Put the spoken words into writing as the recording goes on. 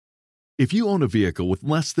If you own a vehicle with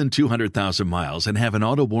less than 200,000 miles and have an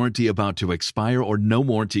auto warranty about to expire or no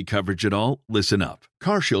warranty coverage at all, listen up.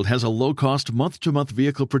 CarShield has a low-cost month-to-month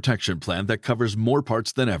vehicle protection plan that covers more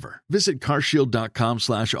parts than ever. Visit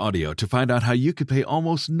carshield.com/audio to find out how you could pay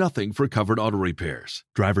almost nothing for covered auto repairs.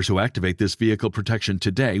 Drivers who activate this vehicle protection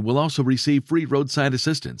today will also receive free roadside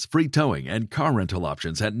assistance, free towing, and car rental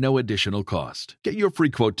options at no additional cost. Get your free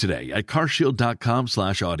quote today at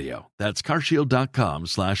carshield.com/audio. That's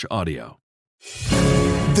carshield.com/audio.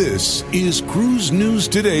 This is Cruise News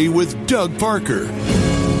Today with Doug Parker.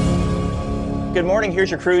 Good morning. Here's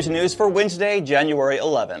your cruise news for Wednesday, January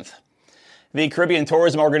 11th. The Caribbean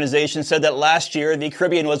Tourism Organization said that last year, the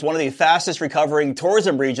Caribbean was one of the fastest recovering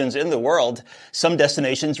tourism regions in the world. Some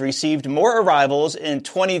destinations received more arrivals in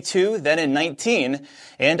 22 than in 19,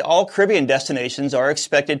 and all Caribbean destinations are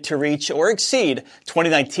expected to reach or exceed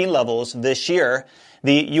 2019 levels this year.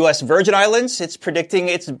 The U.S. Virgin Islands, it's predicting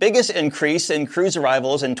its biggest increase in cruise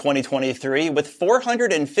arrivals in 2023 with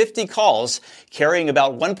 450 calls carrying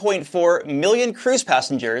about 1.4 million cruise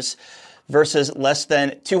passengers versus less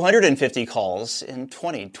than 250 calls in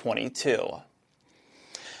 2022.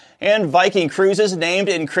 And Viking Cruises named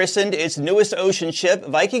and christened its newest ocean ship,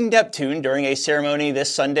 Viking Neptune, during a ceremony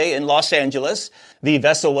this Sunday in Los Angeles. The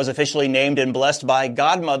vessel was officially named and blessed by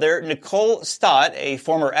Godmother Nicole Stott, a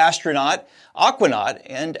former astronaut, aquanaut,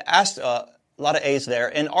 and a lot of A's there,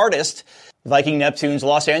 an artist. Viking Neptune's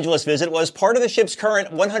Los Angeles visit was part of the ship's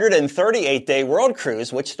current 138-day world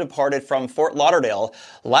cruise, which departed from Fort Lauderdale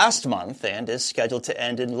last month and is scheduled to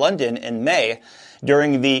end in London in May.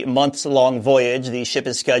 During the months-long voyage, the ship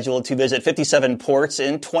is scheduled to visit 57 ports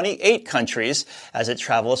in 28 countries as it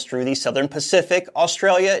travels through the Southern Pacific,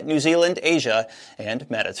 Australia, New Zealand, Asia, and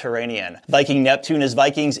Mediterranean. Viking Neptune is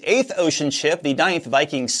Viking's 8th ocean ship. The 9th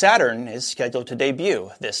Viking Saturn is scheduled to debut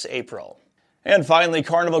this April. And finally,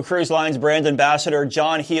 Carnival Cruise Line's brand ambassador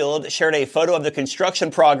John Heald shared a photo of the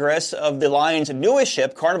construction progress of the line's newest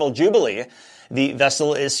ship, Carnival Jubilee. The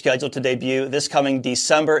vessel is scheduled to debut this coming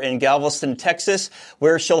December in Galveston, Texas,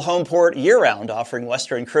 where she'll home port year-round, offering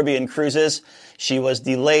Western Caribbean cruises. She was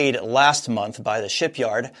delayed last month by the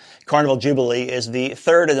shipyard. Carnival Jubilee is the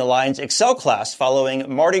third in the line's Excel class,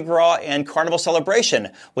 following Mardi Gras and Carnival Celebration,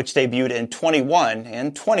 which debuted in 21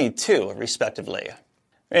 and 22, respectively.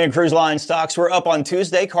 And cruise line stocks were up on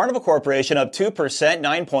Tuesday. Carnival Corporation up 2%,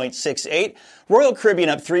 9.68. Royal Caribbean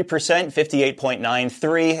up 3%,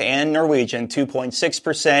 58.93. And Norwegian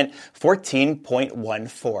 2.6%,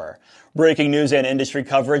 14.14. Breaking news and industry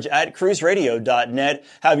coverage at cruiseradio.net.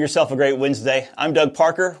 Have yourself a great Wednesday. I'm Doug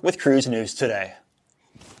Parker with Cruise News Today.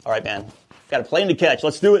 All right, man. Got a plane to catch.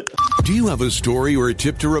 Let's do it. Do you have a story or a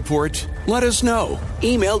tip to report? Let us know.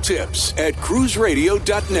 Email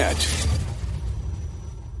tips@cruiseradio.net.